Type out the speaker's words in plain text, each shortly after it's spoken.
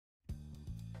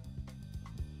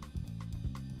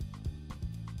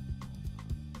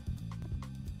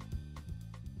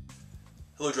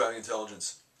Hello, Driving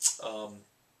Intelligence.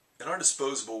 In our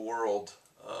disposable world,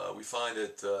 we find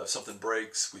that if something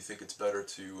breaks, we think it's better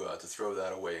to throw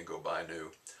that away and go buy new.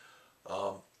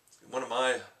 One of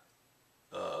my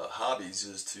hobbies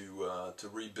is to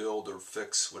rebuild or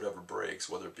fix whatever breaks,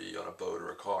 whether it be on a boat or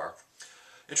a car.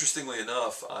 Interestingly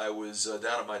enough, I was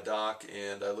down at my dock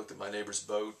and I looked at my neighbor's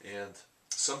boat, and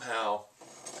somehow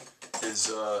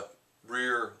his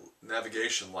rear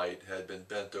navigation light had been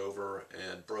bent over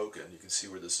and broken. You can see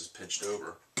where this is pinched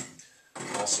over,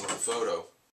 also in the photo.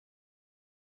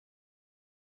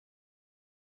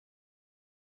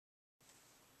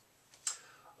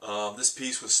 This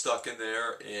piece was stuck in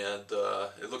there, and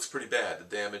it looks pretty bad.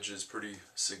 The damage is pretty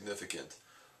significant.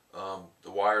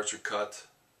 The wires are cut,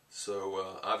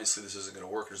 so obviously this isn't going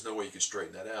to work. There's no way you can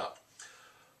straighten that out.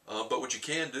 But what you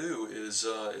can do is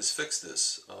fix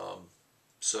this.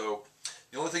 So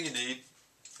the only thing you need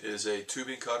is a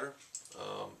tubing cutter,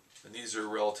 and these are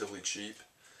relatively cheap,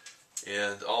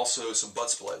 and also some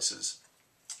butt splices.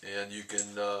 And you can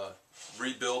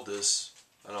rebuild this,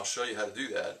 and I'll show you how to do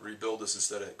that. Rebuild this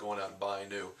instead of going out and buying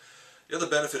new. The other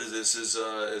benefit of this is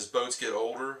as boats get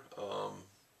older,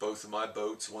 both of my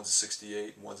boats, one's a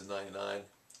 68 and one's a 99,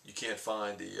 you can't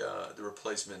find the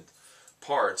replacement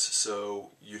parts,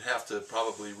 so you'd have to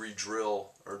probably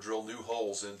re-drill or drill new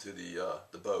holes into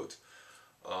the boat.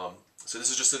 So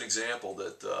this is just an example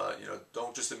that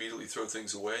don't just immediately throw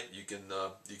things away. You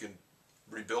can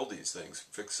rebuild these things,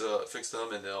 fix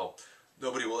them, and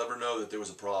nobody will ever know that there was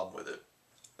a problem with it.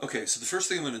 Okay, so the first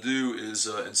thing I'm going to do is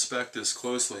inspect this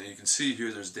closely. You can see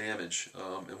here there's damage,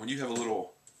 and when you have a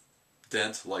little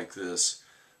dent like this,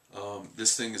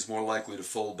 this thing is more likely to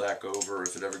fold back over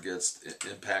if it ever gets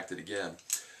impacted again.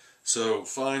 So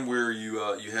find where you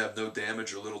have no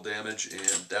damage or little damage,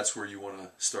 and that's where you want to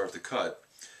start the cut.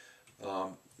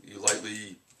 You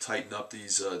lightly tighten up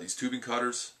these tubing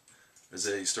cutters as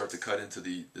they start to cut into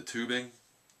the tubing.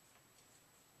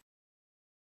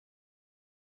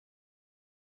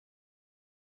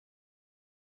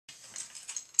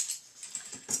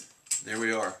 There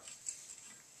we are.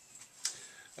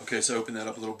 Okay, so open that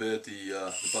up a little bit.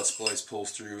 The butt splice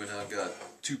pulls through, and I've got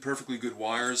two perfectly good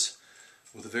wires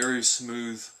with a very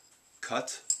smooth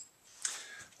cut.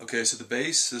 Okay, so the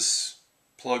base, this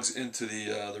plugs into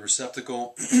the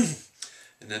receptacle,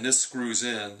 and then this screws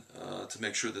in to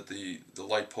make sure that the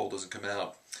light pole doesn't come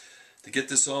out. To get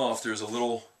this off, there's a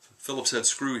little Phillips head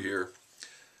screw here.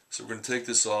 So we're going to take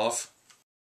this off.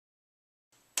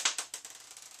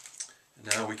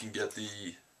 And now we can get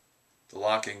the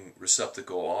locking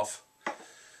receptacle off.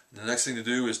 And the next thing to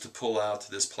do is to pull out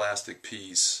this plastic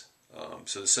piece.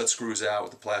 So the set screws out,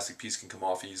 with the plastic piece can come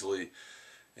off easily,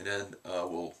 and then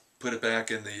we'll put it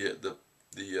back in the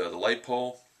light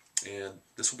pole, and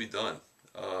this will be done.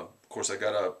 Of course, I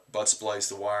got to butt splice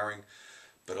the wiring,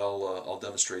 but I'll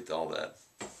demonstrate all that.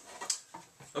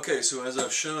 Okay, so as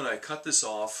I've shown, I cut this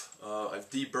off. I've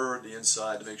deburred the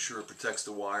inside to make sure it protects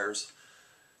the wires.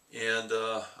 And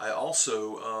I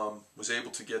also was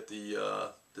able to get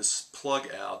this plug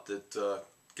out that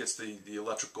gets the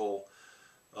electrical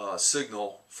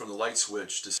signal from the light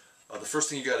switch. The first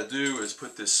thing you got to do is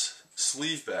put this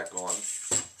sleeve back on.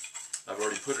 I've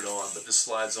already put it on, but this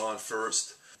slides on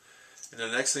first. And then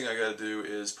the next thing I got to do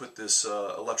is put this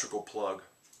electrical plug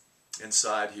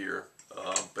inside here,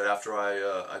 but after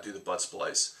I do the butt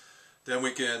splice. Then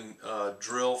we can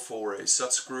drill for a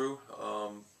set screw.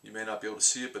 You may not be able to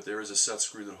see it, but there is a set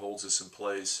screw that holds this in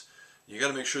place. You got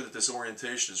to make sure that this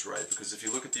orientation is right, because if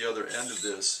you look at the other end of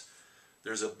this,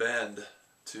 there's a bend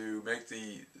to make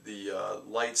the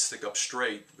light stick up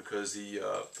straight, because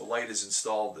the light is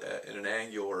installed in an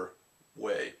angular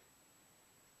way.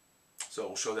 So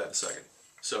we'll show that in a second.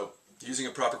 So using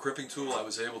a proper crimping tool, I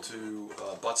was able to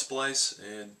butt splice,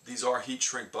 and these are heat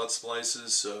shrink butt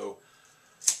splices, so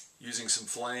using some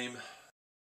flame,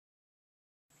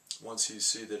 once you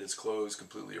see that it's closed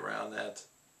completely around that,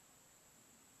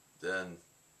 then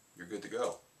you're good to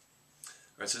go.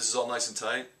 Alright, so this is all nice and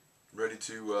tight, ready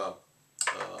to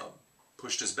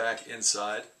push this back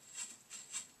inside,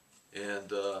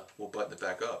 and we'll button it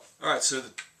back up. Alright, so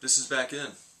this is back in.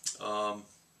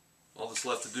 All that's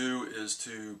left to do is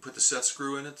to put the set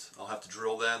screw in it. I'll have to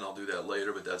drill that, and I'll do that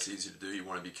later, but that's easy to do. You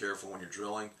want to be careful when you're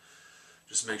drilling.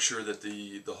 Just make sure that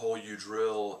the hole you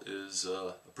drill is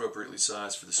appropriately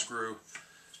sized for the screw.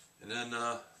 And then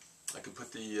I can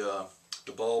put the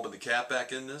bulb and the cap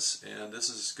back in this, and this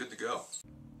is good to go.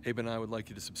 Abe and I would like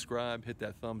you to subscribe, hit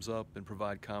that thumbs up, and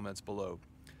provide comments below.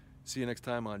 See you next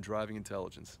time on Driving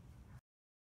Intelligence.